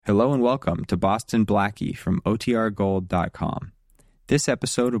Hello and welcome to Boston Blackie from OTRGold.com. This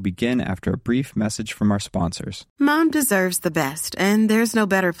episode will begin after a brief message from our sponsors. Mom deserves the best, and there's no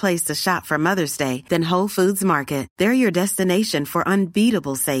better place to shop for Mother's Day than Whole Foods Market. They're your destination for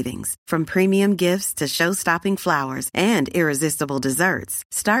unbeatable savings, from premium gifts to show-stopping flowers and irresistible desserts.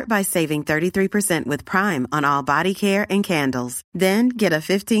 Start by saving 33% with Prime on all body care and candles. Then get a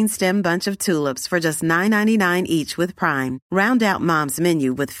 15-stem bunch of tulips for just $9.99 each with Prime. Round out Mom's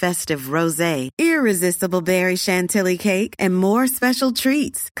menu with festive rosé, irresistible berry chantilly cake, and more special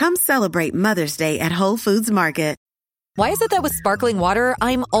treats. Come celebrate Mother's Day at Whole Foods Market. Why is it that with sparkling water,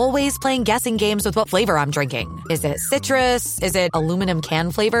 I'm always playing guessing games with what flavor I'm drinking? Is it citrus? Is it aluminum can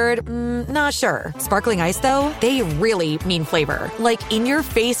flavored? Not sure. Sparkling Ice, though, they really mean flavor. Like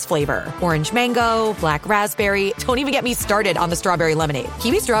in-your-face flavor. Orange mango, black raspberry. Don't even get me started on the strawberry lemonade.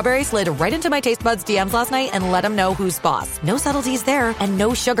 Kiwi Strawberry slid right into my taste buds DMs last night and let them know who's boss. No subtleties there, and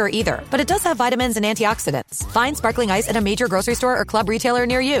no sugar either. But it does have vitamins and antioxidants. Find Sparkling Ice at a major grocery store or club retailer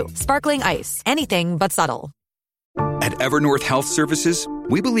near you. Sparkling Ice. Anything but subtle. At Evernorth Health Services,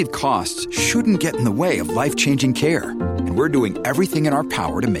 we believe costs shouldn't get in the way of life-changing care, and we're doing everything in our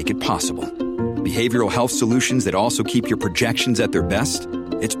power to make it possible. Behavioral health solutions that also keep your projections at their best?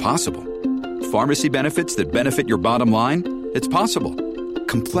 It's possible. Pharmacy benefits that benefit your bottom line? It's possible.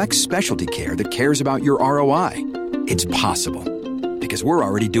 Complex specialty care that cares about your ROI? It's possible. Because we're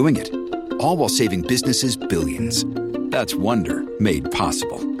already doing it. All while saving businesses billions. That's Wonder made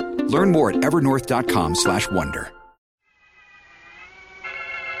possible. Learn more at evernorth.com/wonder.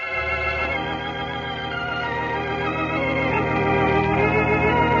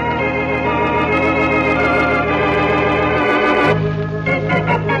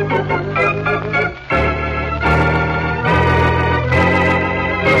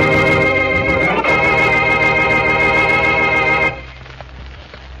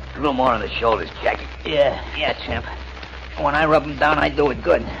 More on the shoulders, Jackie. Yeah, champ. When I rub them down, I do it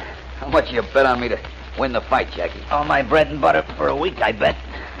good. How much you bet on me to win the fight, Jackie? All my bread and butter for a week, I bet.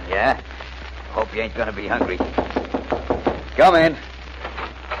 Yeah? Hope you ain't gonna be hungry. Come in.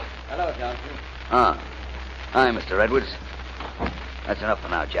 Hello, Johnson. Hi, Mr. Edwards. That's enough for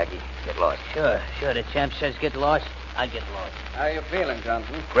now, Jackie. Get lost. Sure. The champ says get lost, I get lost. How are you feeling,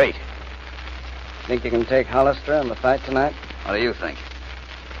 Johnson? Great. Think you can take Hollister in the fight tonight? What do you think?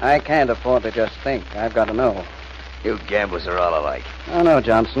 I can't afford to just think. I've got to know. You gamblers are all alike. Oh, no,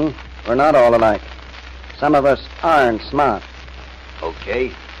 Johnson. We're not all alike. Some of us aren't smart.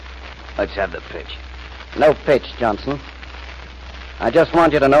 Okay. Let's have the pitch. No pitch, Johnson. I just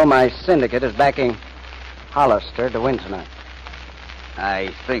want you to know my syndicate is backing Hollister to win tonight.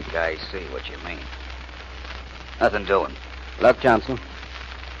 I think I see what you mean. Nothing doing. Look, Johnson,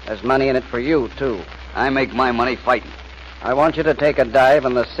 there's money in it for you, too. I make my money fighting. I want you to take a dive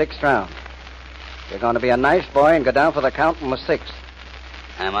in the 6th round. You're going to be a nice boy and go down for the count in the 6th.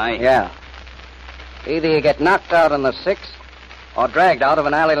 Am I? Yeah. Either you get knocked out in the 6th or dragged out of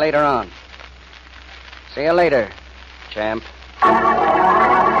an alley later on. See you later, champ.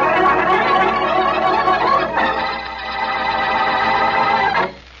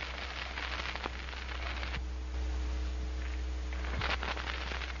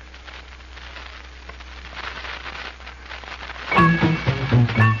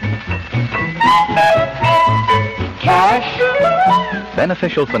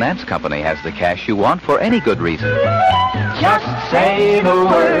 Beneficial Finance Company has the cash you want for any good reason. Just say the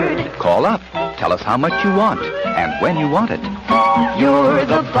word. Call up. Tell us how much you want and when you want it. You're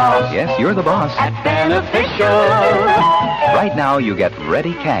the boss. Yes, you're the boss. At Beneficial. Right now, you get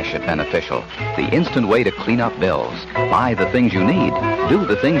ready cash at Beneficial. The instant way to clean up bills. Buy the things you need. Do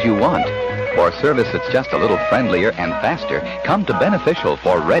the things you want. For service that's just a little friendlier and faster, come to Beneficial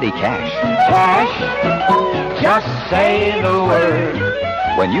for ready cash. Cash? Just say the word.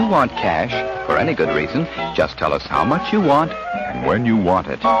 When you want cash, for any good reason, just tell us how much you want and when you want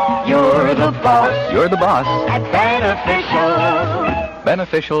it. You're the boss. You're the boss. At Beneficial.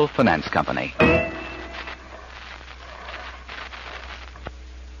 Beneficial Finance Company.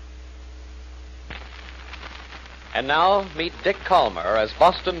 And now, meet Dick Calmer as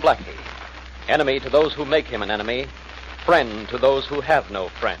Boston Blackie. Enemy to those who make him an enemy. Friend to those who have no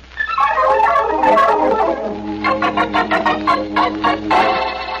friend.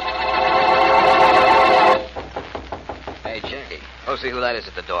 Hey, Jackie, go see who that is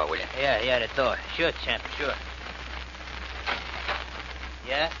at the door, will you? Yeah, the door. Sure, champ, sure.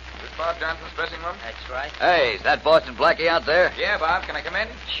 Yeah? This Bob Johnson's dressing room? That's right. Hey, is that Boston Blackie out there? Yeah, Bob. Can I come in?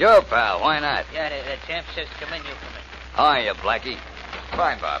 Sure, pal. Why not? Yeah, the champ says come in, you come in. How are you, Blackie?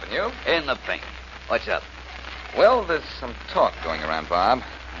 Fine, Bob. And you? In the pink. What's up? Well, there's some talk going around, Bob.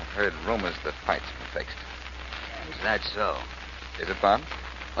 heard rumors the fight's been fixed. Is that so? Is it, Bob?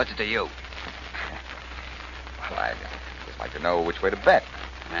 What's it to you? Well, I'd just like to know which way to bet.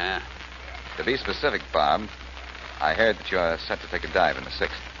 Yeah? To be specific, Bob, I heard that you're set to take a dive in the 6th.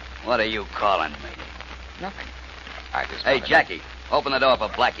 What are you calling me? Nothing. I just Hey, wanted to- Jackie, open the door for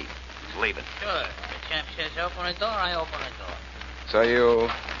Blackie. He's leaving. Sure. The champ says open the door, I open the door. So you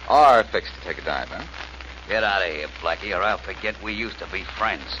are fixed to take a dive, huh? Get out of here, Blackie, or I'll forget we used to be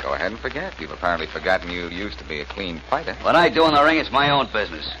friends. Go ahead and forget. You've apparently forgotten you used to be a clean fighter. What I do in the ring is my own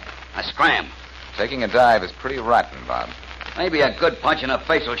business. I scram. Taking a dive is pretty rotten, Bob. Maybe a good punch in the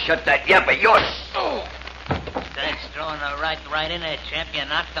face will shut that yap of yours. Oh. That's throwing the right in there, champ. You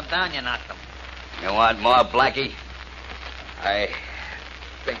knocked him down, you knocked him. You want more, Blackie? I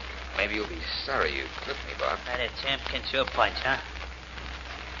think maybe you'll be sorry you clipped me, Bob. That champ can sure punch, huh?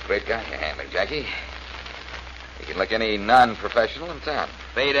 Great guy you're handling, Jackie. You can lick any non-professional in town.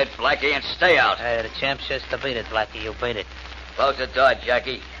 Beat it, Blackie, and stay out. The champ says to beat it, Blackie. You beat it. Close the door,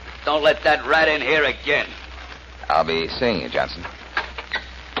 Jackie. Don't let that rat in here again. I'll be seeing you, Johnson.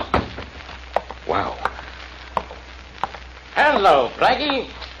 Wow. Hello, Blackie.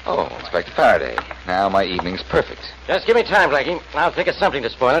 Oh, Inspector Faraday. Now my evening's perfect. Just give me time, Blackie. I'll think of something to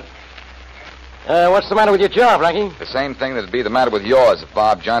spoil it. What's the matter with your jaw, Blackie? The same thing that'd be the matter with yours if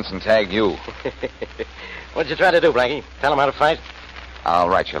Bob Johnson tagged you. What'd you try to do, Blackie? Tell him how to fight? I'll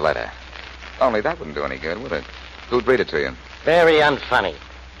write you a letter. Only that wouldn't do any good, would it? Who'd read it to you? Very unfunny.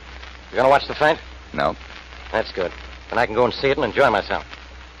 You gonna watch the fight? No. That's good. Then I can go and see it and enjoy myself.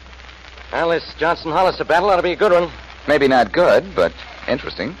 Well, this Johnson-Hollister battle ought to be a good one. Maybe not good, but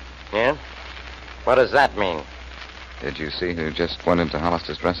interesting. Yeah? What does that mean? Did you see who just went into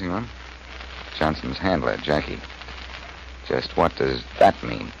Hollister's dressing room? Johnson's handler, Jackie. Just what does that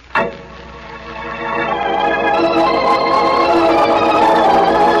mean?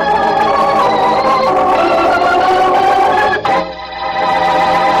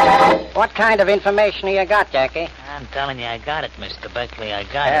 What kind of information have you got, Jackie? I'm telling you, I got it, Mr. Beckley. I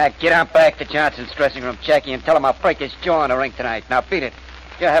got it. Get on back to Johnson's dressing room, Jackie, and tell him I'll break his jaw in the ring tonight. Now, beat it.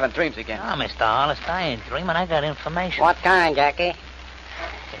 You're having dreams again. No, Mr. Hollister, I ain't dreaming. I got information. What kind, Jackie?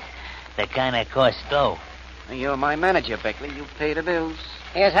 The kind that costs dough. You're my manager, Beckley. You pay the bills.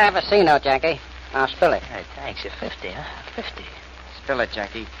 Here's half a C-note, Jackie. Now, spill it. Hey, thanks. You're 50, huh? 50. Spill it,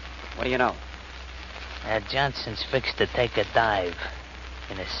 Jackie. What do you know? Johnson's fixed to take a dive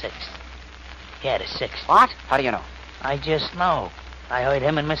in the 6th. Yeah, the 6th. What? How do you know? I just know. I heard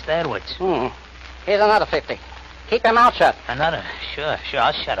him and Mr. Edwards. Here's another 50. Keep your mouth shut. Another? Sure.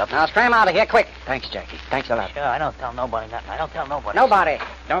 I'll shut up. Now, scram out of here quick. Thanks, Jackie. Thanks a lot. Sure, I don't tell nobody nothing. I don't tell nobody. Nobody.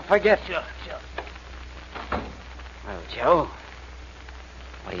 Don't forget. Sure. Well, Joe,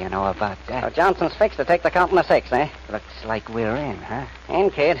 what do you know about that? Well, Johnson's fixed to take the count in the 6th, eh? Looks like we're in, huh?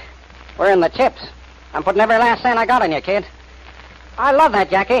 In, kid. We're in the chips. I'm putting every last cent I got on you, kid. I love that,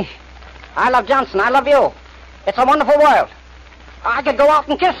 Jackie. I love Johnson. I love you. It's a wonderful world. I could go out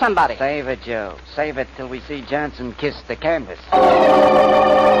and kiss somebody. Save it, Joe. Save it till we see Johnson kiss the canvas.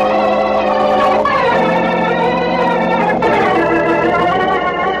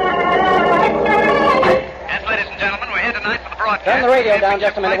 Yes, ladies and gentlemen, we're here tonight for the broadcast. Turn the radio down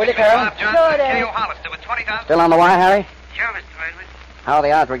just a minute, will you, Carol? Sure, K.O. Hollister with 20,000. Still on the wire, Harry? Sure, Mr. Edwards. How are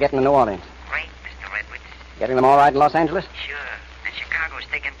the odds we're getting to New Orleans? Great, Mr. Edwards. Getting them all right in Los Angeles? Sure. And Chicago's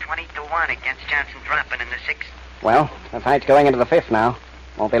taking 20-1 against Johnson dropping in the 6th. Well, the fight's going into the 5th now.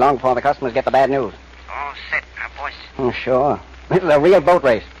 Won't be long before the customers get the bad news. All set, huh, boss? Sure. This is a real boat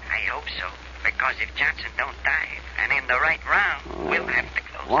race. I hope so. Because if Johnson don't dive and in the right round, we'll have to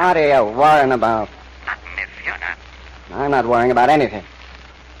close. What are you worrying about? Nothing if you're not. I'm not worrying about anything.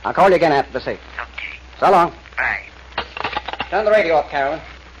 I'll call you again after the 6th. Okay. So long. Bye. Turn the radio off, Carolyn.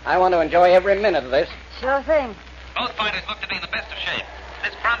 I want to enjoy every minute of this. Sure thing. Both fighters look to be in the best of shape.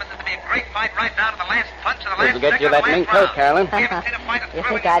 This promises to be a great fight right down to the last punch of the last Didn't get second you of that the last mink coat, round. Carolyn. We haven't seen a fight as You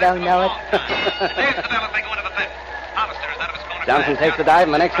thrilling think I as this don't in a know long it? time. There's the bell as they go into the 5th. Hollister is out of his corner. Johnson takes the dive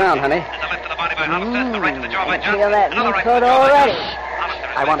in the next round, honey. And the left to the body by Hollister, the right to the jaw by I Johnson. feel that Another mink right to coat the jaw by already. Johnson. Hollister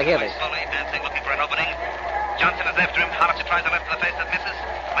is I want to hear slowly, this. slowly advancing, looking for an opening. Johnson is after him. Hollister tries a left to the face that misses.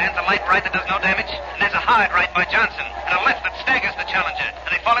 Lands a light right that does no damage. And there's a hard right by Johnson. And a left that staggers the challenger.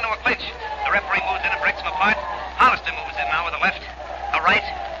 And they fall into a clinch. The referee moves in and breaks them apart. Hollister moves in now with a left. A right.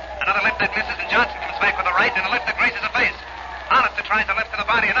 Another left that misses, and Johnson comes back with a right and a left that grazes a face. Hollister tries a left to the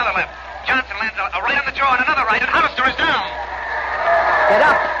body, another left. Johnson lands a right on the jaw and another right, and Hollister is down. Get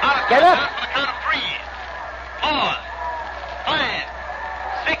up. Hollister Get is up. down for the count of 3, 4,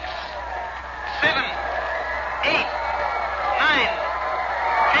 5, 6, 7, 8, 9,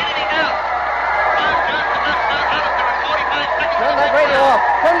 10, and he's out. Bob Johnson knocks out Hollister in 45 seconds. Turn that radio off.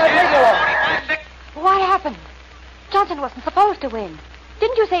 Turn that was supposed to win.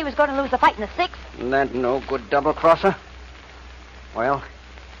 Didn't you say he was going to lose the fight in the sixth? Isn't that no good double-crosser? Well,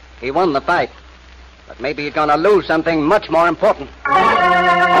 he won the fight. But maybe he's going to lose something much more important.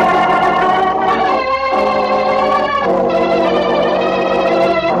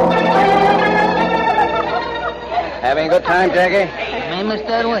 Having a good time, Jackie? Me, Mr.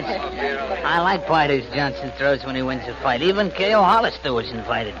 Edwards? I like parties Johnson throws when he wins a fight. Even K.O. Hollister was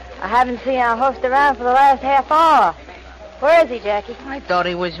invited. I haven't seen our host around for the last half hour. Where is he, Jackie? I thought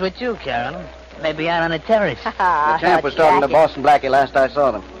he was with you, Carolyn. Maybe out on the terrace. The champ was talking to Boston Blackie last I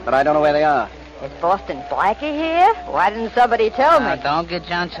saw them, but I don't know where they are. Is Boston Blackie here? Why didn't somebody tell me? Don't get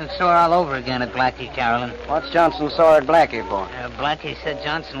Johnson sore all over again at Blackie, Carolyn. What's Johnson sore at Blackie for? Blackie said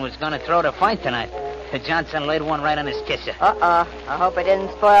Johnson was going to throw the fight tonight. Johnson laid one right on his kisser. I hope it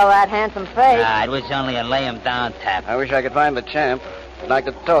didn't spoil that handsome face. It was only a lay-him-down tap. I wish I could find the champ. I'd like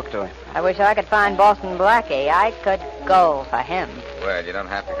to talk to him. I wish I could find Boston Blackie. I could go for him. Well, you don't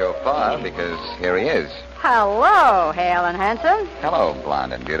have to go far, because here he is. Hello, hale and handsome. Hello,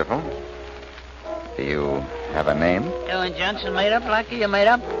 blonde and beautiful. Do you have a name? You and Johnson made up, Blackie? You made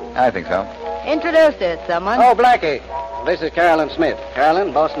up? I think so. Introduce it, someone. Oh, Blackie. This is Carolyn Smith.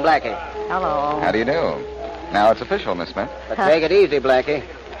 Carolyn, Boston Blackie. Hello. How do you do? Now it's official, Miss Smith. But take it easy, Blackie.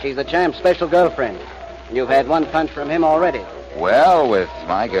 She's the champ's special girlfriend. You've had one punch from him already. Well, with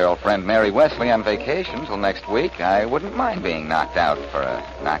my girlfriend Mary Wesley on vacation till next week, I wouldn't mind being knocked out for a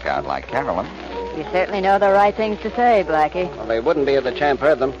knockout like Carolyn. You certainly know the right things to say, Blackie. Well, they wouldn't be if the champ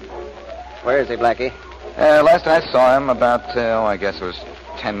heard them. Where is he, Blackie? Last I saw him about, I guess it was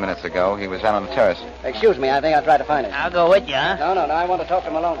 10 minutes ago. He was out on the terrace. Excuse me, I think I'll try to find him. I'll go with you, huh? No, I want to talk to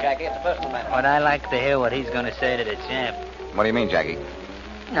him alone, Jackie. It's a personal matter. But I like to hear what he's going to say to the champ. What do you mean, Jackie?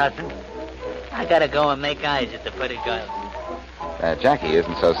 Nothing. I got to go and make eyes at the pretty girl. Jackie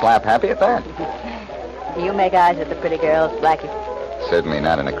isn't so slap-happy at that. Do you make eyes at the pretty girls, Blackie? Certainly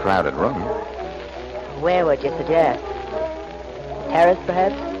not in a crowded room. Where would you suggest? Terrace,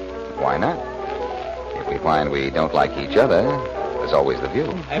 perhaps? Why not? If we find we don't like each other, there's always the view.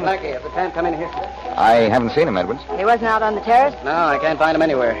 Hey, Blackie, has the champ come in here? I haven't seen him, Edwards. He wasn't out on the terrace? No, I can't find him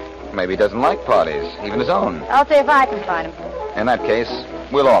anywhere. Maybe he doesn't like parties, even his own. I'll see if I can find him. In that case,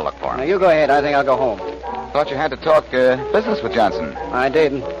 we'll all look for him. Now, you go ahead. I think I'll go home. Thought you had to talk business with Johnson. I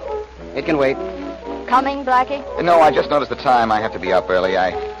did. It can wait. Coming, Blackie? No, I just noticed the time. I have to be up early.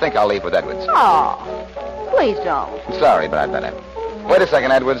 I think I'll leave with Edwards. Oh, please don't. I'm sorry, but I'd better. Wait a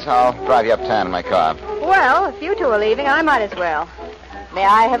second, Edwards. I'll drive you uptown in my car. Well, if you two are leaving, I might as well. May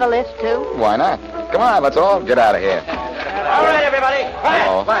I have a lift, too? Why not? Come on, let's all get out of here. All right, everybody.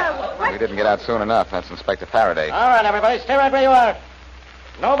 We didn't get out soon enough. That's Inspector Faraday. All right, everybody. Stay right where you are.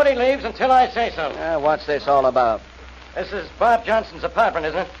 Nobody leaves until I say so. What's this all about? This is Bob Johnson's apartment,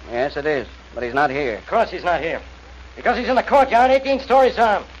 isn't it? Yes, it is. But he's not here. Of course he's not here. Because he's in the courtyard 18 stories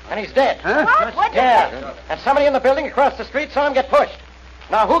on, and he's dead. Huh? What? Yeah. And somebody in the building across the street saw him get pushed.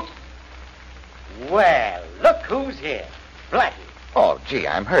 Now, who... Well, look who's here. Blackie. Oh, gee,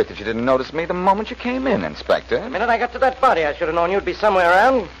 I'm hurt that you didn't notice me the moment you came in, Inspector. The minute I got to that body, I should have known you'd be somewhere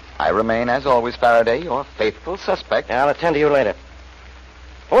around. I remain, as always, Faraday, your faithful suspect. Yeah, I'll attend to you later.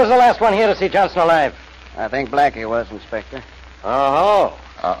 Who was the last one here to see Johnson alive? I think Blackie was, Inspector. Oh.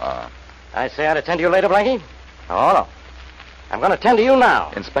 I say I'd attend to you later, Blackie? Oh, no. I'm going to attend to you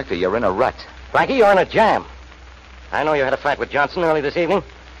now. Inspector, you're in a rut. Blackie, you're in a jam. I know you had a fight with Johnson early this evening.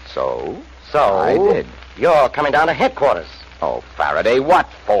 So? So? I did. You're coming down to headquarters. Oh, Faraday, what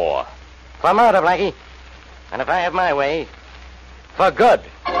for? For murder, Blackie. And if I have my way, for good.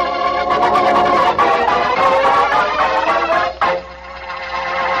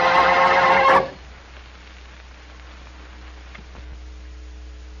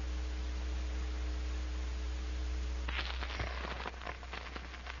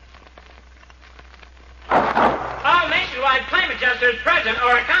 All nationwide claim adjusters present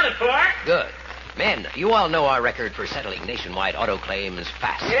or accounted for. Good. Men, you all know our record for settling nationwide auto claims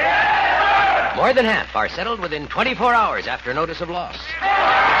fast. Yeah! More than half are settled within 24 hours after notice of loss.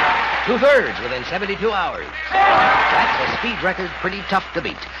 2/3 within 72 hours. That's a speed record pretty tough to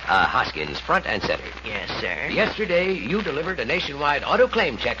beat. Hoskins, front and center. Yes, sir. Yesterday, you delivered a nationwide auto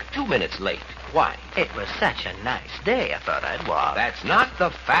claim check 2 minutes late. Why? It was such a nice day, I thought I'd walk. That's not the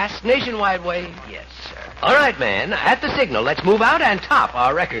fast nationwide way. Yes, sir. All right, man. At the signal, let's move out and top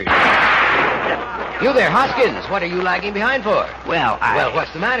our record. You there, Hoskins. What are you lagging behind for? Well, Well,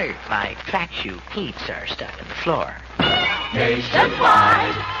 what's the matter? My track shoe cleats are stuck in the floor.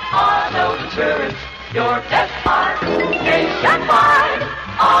 Nationwide Auto Insurance, your best part. Nationwide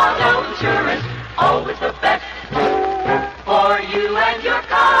Auto Insurance, always the best for you and your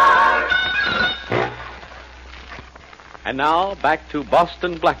car. And now, back to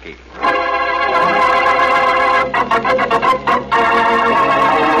Boston Blackie.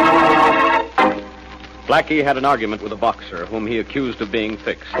 Blackie had an argument with a boxer whom he accused of being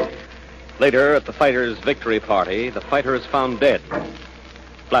fixed. Later, at the fighter's victory party, the fighter is found dead.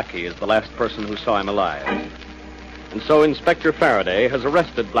 Blackie is the last person who saw him alive. And so Inspector Faraday has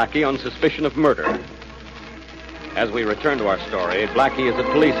arrested Blackie on suspicion of murder. As we return to our story, Blackie is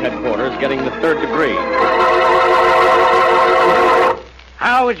at police headquarters getting the 3rd degree.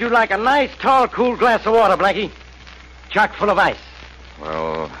 How would you like a nice, tall, cool glass of water, Blackie? Chock full of ice.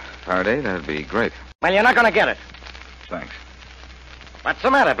 Well, Faraday, that'd be great. Well, you're not going to get it. Thanks. What's the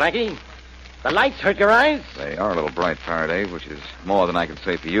matter, Blackie? The lights hurt your eyes? They are a little bright, Faraday, which is more than I can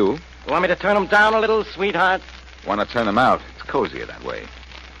say for you. You want me to turn them down a little, sweetheart? Want to turn them out? It's cozier that way.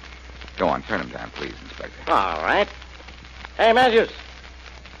 Go on, turn them down, please, Inspector. All right. Hey, Matthews,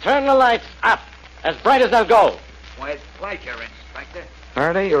 turn the lights up, as bright as they'll go. With pleasure, Inspector.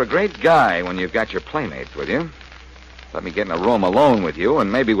 Faraday, you're a great guy when you've got your playmates with you. Let me get in a room alone with you,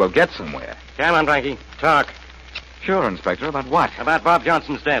 and maybe we'll get somewhere. Come on, Blackie. Talk. Sure, Inspector. About what? About Bob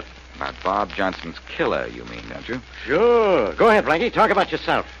Johnson's death. About Bob Johnson's killer, you mean, don't you? Sure. Go ahead, Blackie. Talk about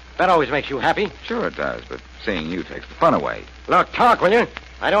yourself. That always makes you happy. Sure it does, but seeing you takes the fun away. Look, talk, will you?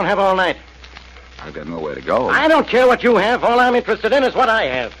 I don't have all night. I've got nowhere to go. I don't care what you have. All I'm interested in is what I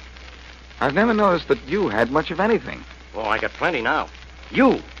have. I've never noticed that you had much of anything. Oh, I got plenty now.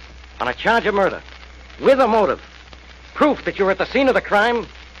 You, on a charge of murder, with a motive, proof that you were at the scene of the crime,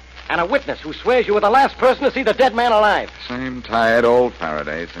 and a witness who swears you were the last person to see the dead man alive. Same tired old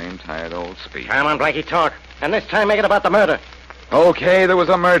Faraday, same tired old speech. Come on, Blackie, talk. And this time make it about the murder. Okay, there was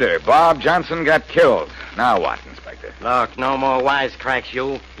a murder. Bob Johnson got killed. Now what, Inspector? Look, no more wisecracks,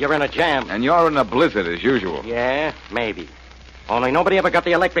 you. You're in a jam. And you're in a blizzard as usual. Yeah, maybe. Only nobody ever got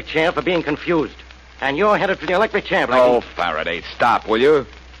the electric chair for being confused. And you're headed for the electric chair, Blackie. Oh, Faraday, stop, will you?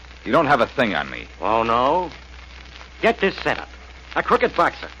 You don't have a thing on me. Oh, no? Get this set up. A crooked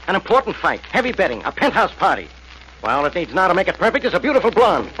boxer, an important fight, heavy betting, a penthouse party. Well, all it needs now to make it perfect is a beautiful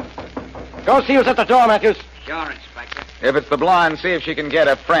blonde. Go see who's at the door, Matthews. Sure, Inspector. If it's the blonde, see if she can get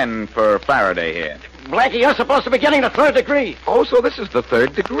a friend for Faraday here. Blackie, you're supposed to be getting the 3rd degree. Oh, so this is the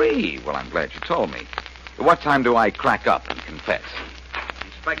 3rd degree. Well, I'm glad you told me. What time do I crack up and confess?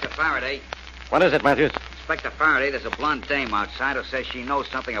 Inspector Faraday. What is it, Matthews? Inspector Faraday, there's a blonde dame outside who says she knows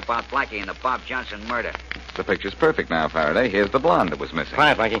something about Blackie and the Bob Johnson murder. The picture's perfect now, Faraday. Here's the blonde that was missing.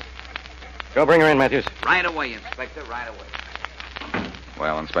 Quiet, Blackie. Go bring her in, Matthews. Right away, Inspector, right away.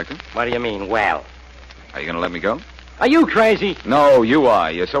 Well, Inspector? What do you mean, well? Are you going to let me go? Are you crazy? No, you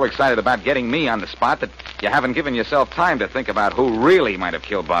are. You're so excited about getting me on the spot that you haven't given yourself time to think about who really might have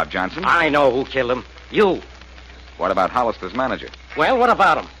killed Bob Johnson. I know who killed him. You. What about Hollister's manager? Well, what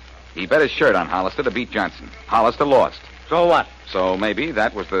about him? He bet his shirt on Hollister to beat Johnson. Hollister lost. So what? So maybe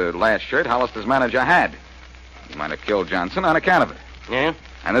that was the last shirt Hollister's manager had. He might have killed Johnson on account of it. Yeah?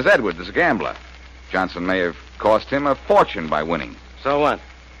 And there's Edward, there's a gambler. Johnson may have cost him a fortune by winning. So what?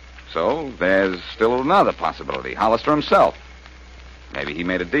 So there's still another possibility. Hollister himself. Maybe he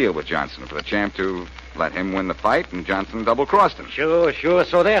made a deal with Johnson for the champ to let him win the fight, and Johnson double-crossed him. Sure.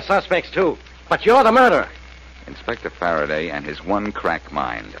 So they're suspects, too. But you're the murderer. Inspector Faraday and his one crack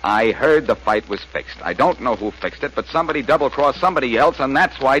mind. I heard the fight was fixed. I don't know who fixed it, but somebody double-crossed somebody else, and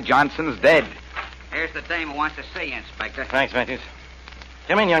that's why Johnson's dead. Here's the dame who wants to see you, Inspector. Thanks, Matthews.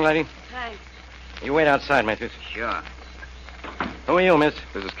 Come in, young lady. Thanks. You wait outside, Matthews. Sure. Who are you, miss?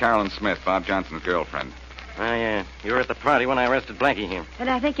 This is Carolyn Smith, Bob Johnson's girlfriend. Oh, yeah. You were at the party when I arrested Blackie here. And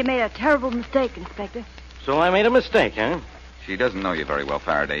I think you made a terrible mistake, Inspector. So I made a mistake, huh? She doesn't know you very well,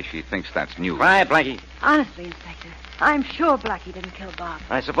 Faraday. She thinks that's news. Quiet, Blackie. Honestly, Inspector, I'm sure Blackie didn't kill Bob.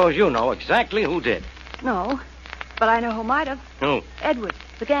 I suppose you know exactly who did. No, but I know who might have. Who? Edward,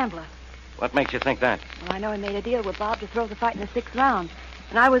 the gambler. What makes you think that? Well, I know he made a deal with Bob to throw the fight in the 6th round.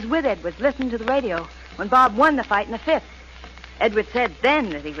 And I was with Edward, listening to the radio, when Bob won the fight in the 5th. Edward said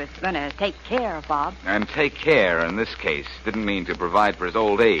then that he was going to take care of Bob. And take care, in this case, didn't mean to provide for his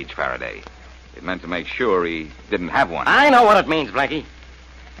old age, Faraday. It meant to make sure he didn't have one. I know what it means, Blackie.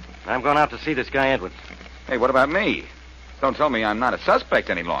 I'm going out to see this guy Edward. Hey, what about me? Don't tell me I'm not a suspect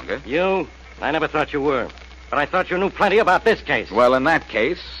any longer. You? I never thought you were. But I thought you knew plenty about this case. Well, in that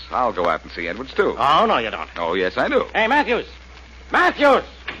case, I'll go out and see Edwards, too. Oh, no, you don't. Oh, yes, I do. Hey, Matthews! Matthews!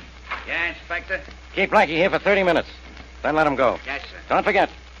 Yeah, Inspector? Keep Blackie here for 30 minutes. Then let him go. Yes, sir. Don't forget,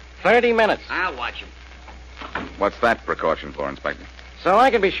 30 minutes. I'll watch him. What's that precaution for, Inspector? So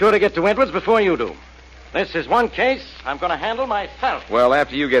I can be sure to get to Edwards before you do. This is one case I'm going to handle myself. Well,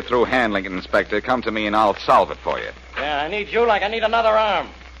 after you get through handling it, Inspector, come to me and I'll solve it for you. Yeah, I need you like I need another arm.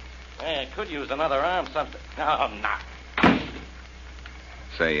 Hey, I could use another arm something. Oh, no.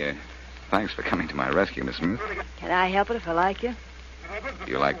 Say, thanks for coming to my rescue, Miss Smith. Can I help it if I like you?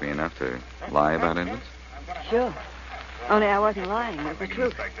 You like me enough to lie about Edwards? Sure. Only I wasn't lying. It was the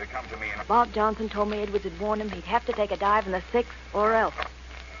truth. Bob Johnson told me Edwards had warned him he'd have to take a dive in the 6th or else. Now,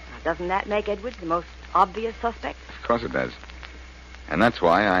 doesn't that make Edwards the most obvious suspect? Of course it does. And that's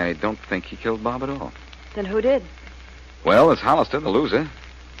why I don't think he killed Bob at all. Then who did? Well, it's Hollister, the loser.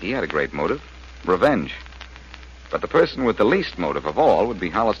 He had a great motive. Revenge. But the person with the least motive of all would be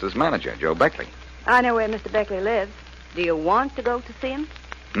Hollister's manager, Joe Beckley. I know where Mr. Beckley lives. Do you want to go to see him?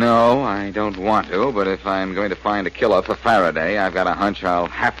 No, I don't want to, but if I'm going to find a killer for Faraday, I've got a hunch I'll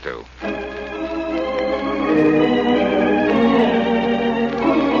have to.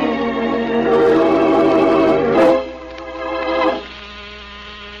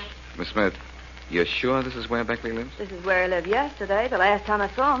 Miss Smith, you're sure this is where Beckley lives? This is where he lived yesterday, the last time I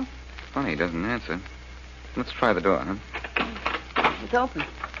saw him. Funny, he doesn't answer. Let's try the door, huh? It's open.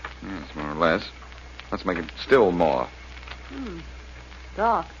 Yes, more or less. Let's make it still more.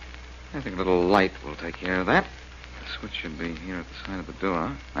 Dark. I think a little light will take care of that. The switch should be here at the side of the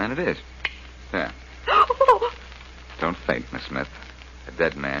door. And it is. There. Don't faint, Miss Smith. A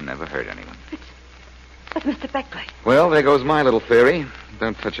dead man never hurt anyone. That's Mr. Beckley. Well, there goes my little theory.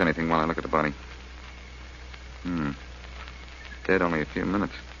 Don't touch anything while I look at the body. Dead only a few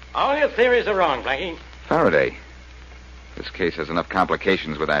minutes. All your theories are wrong, Blackie. Faraday. This case has enough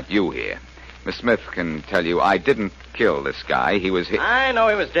complications without you here. Miss Smith can tell you I didn't kill this guy. He was hit. I know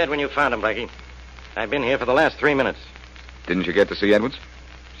he was dead when you found him, Blackie. I've been here for the last 3 minutes. Didn't you get to see Edwards?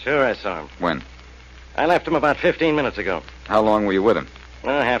 Sure, I saw him. When? I left him about 15 minutes ago. How long were you with him?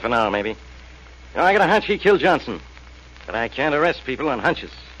 Half an hour, maybe. Now, I got a hunch he killed Johnson. But I can't arrest people on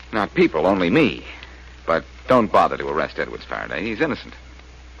hunches. Not people, only me. But don't bother to arrest Edwards, Faraday. He's innocent.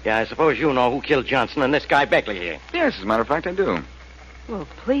 Yeah, I suppose you know who killed Johnson and this guy Beckley here. Yes, as a matter of fact, I do. Well,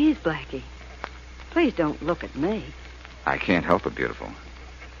 please, Blackie. Please don't look at me. I can't help it, beautiful.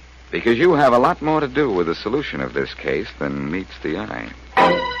 Because you have a lot more to do with the solution of this case than meets the eye.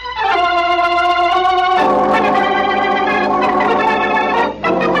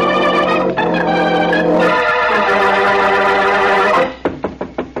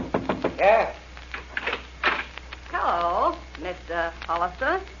 Yeah. Hello, Mr.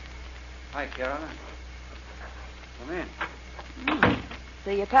 Hollister. Hi, Caroline. Come in.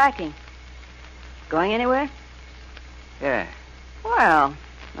 So you're packing. Going anywhere? Yeah. Well,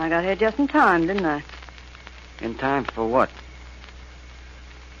 I got here just in time, didn't I? In time for what?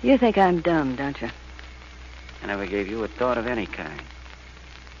 You think I'm dumb, don't you? I never gave you a thought of any kind.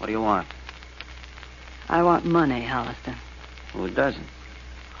 What do you want? I want money, Hollister. Who doesn't?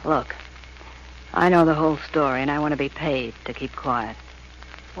 Look, I know the whole story, and I want to be paid to keep quiet.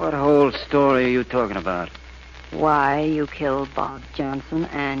 What whole story are you talking about? Why you killed Bob Johnson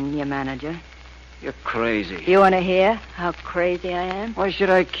and your manager. You're crazy. You want to hear how crazy I am? Why should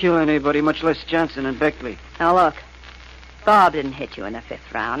I kill anybody, much less Johnson and Beckley? Now, look. Bob didn't hit you in the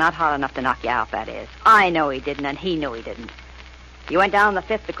 5th round. Not hard enough to knock you out, that is. I know he didn't, and he knew he didn't. You went down in the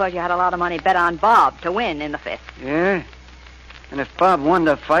 5th because you had a lot of money bet on Bob to win in the 5th. Yeah? And if Bob won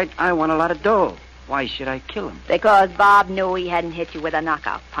the fight, I won a lot of dough. Why should I kill him? Because Bob knew he hadn't hit you with a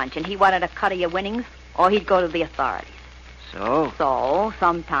knockout punch, and he wanted a cut of your winnings, or he'd go to the authorities. So,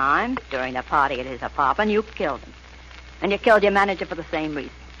 sometime during the party at his apartment, you killed him. And you killed your manager for the same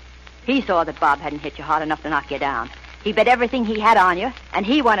reason. He saw that Bob hadn't hit you hard enough to knock you down. He bet everything he had on you, and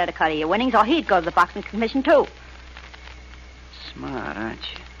he wanted a cut of your winnings, or he'd go to the boxing commission, too. Smart, aren't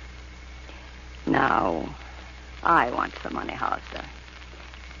you? Now, I want some money, Hollister.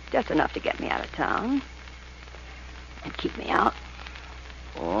 Just enough to get me out of town. And keep me out.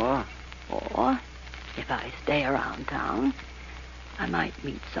 Or, if I stay around town, I might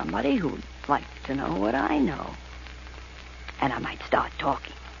meet somebody who'd like to know what I know. And I might start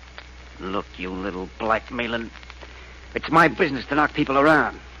talking. Look, you little blackmailing. It's my business to knock people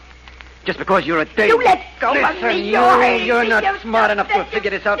around. Just because you're a dame. You let go of me. You're not smart enough to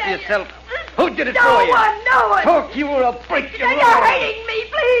figure this out for yourself. Who did it for you? No one. Talk, you or I'll break your You're hating me,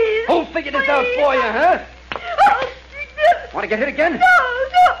 please. Who figured this out for you, huh? Want to get hit again?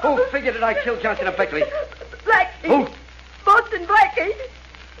 No. Who figured that I killed Johnson and Beckley? Blackie. Who? Boston Blackie.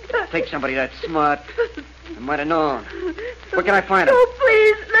 Take somebody that smart. I might have known. Where can I find him? Oh,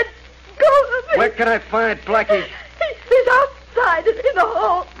 please, let go of me. Where can I find Blackie? He's outside in the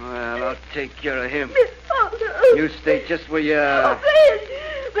hall. Well, I'll take care of him. Oh, no. You stay just where you are. Oh,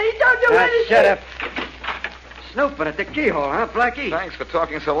 please don't do anything. Shut up. Snooping at the keyhole, huh, Blackie? Thanks for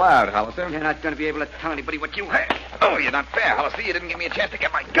talking so loud, Hollister. You're not going to be able to tell anybody what you had. Oh, you're not fair, Hollister. You didn't give me a chance to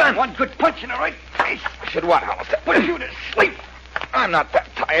get my Gun. One good punch in the right face. Should what, Hollister? Put you to sleep. I'm not that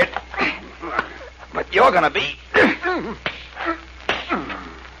tired. But you're going to be.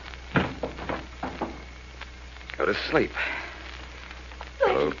 Go to sleep.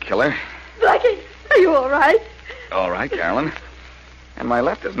 Little killer. Blackie, are you all right? All right, Carolyn. And my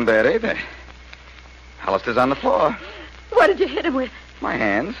left isn't bad either. Hollister's on the floor. What did you hit him with? My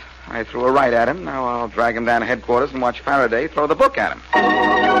hands. I threw a right at him. Now I'll drag him down to headquarters and watch Faraday throw the book at him.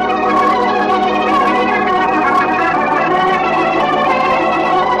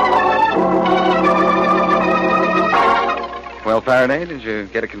 Well, Faraday, did you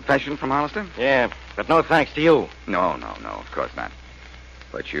get a confession from Hollister? Yeah, but no thanks to you. No, of course not.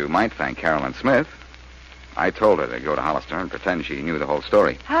 But you might thank Carolyn Smith. I told her to go to Hollister and pretend she knew the whole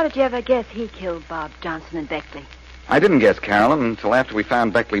story. How did you ever guess he killed Bob Johnson and Beckley? I didn't guess Carolyn until after we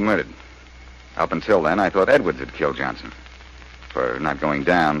found Beckley murdered. Up until then, I thought Edwards had killed Johnson for not going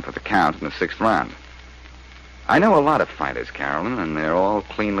down for the count in the 6th round. I know a lot of fighters, Carolyn, and they're all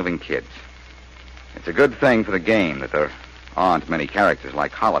clean-living kids. It's a good thing for the game that there aren't many characters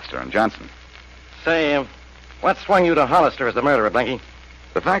like Hollister and Johnson. Say, what swung you to Hollister as the murderer, Blanky?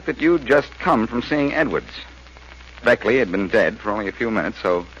 The fact that you'd just come from seeing Edwards. Beckley had been dead for only a few minutes,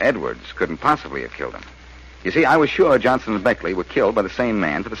 so Edwards couldn't possibly have killed him. You see, I was sure Johnson and Beckley were killed by the same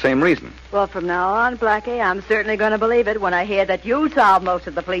man for the same reason. Well, from now on, Blackie, I'm certainly going to believe it when I hear that you solve most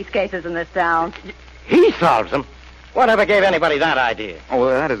of the police cases in this town. He solves them? Whatever gave anybody that idea? Oh, well,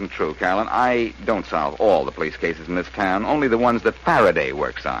 that isn't true, Carolyn. I don't solve all the police cases in this town, only the ones that Faraday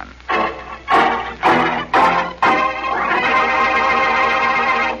works on.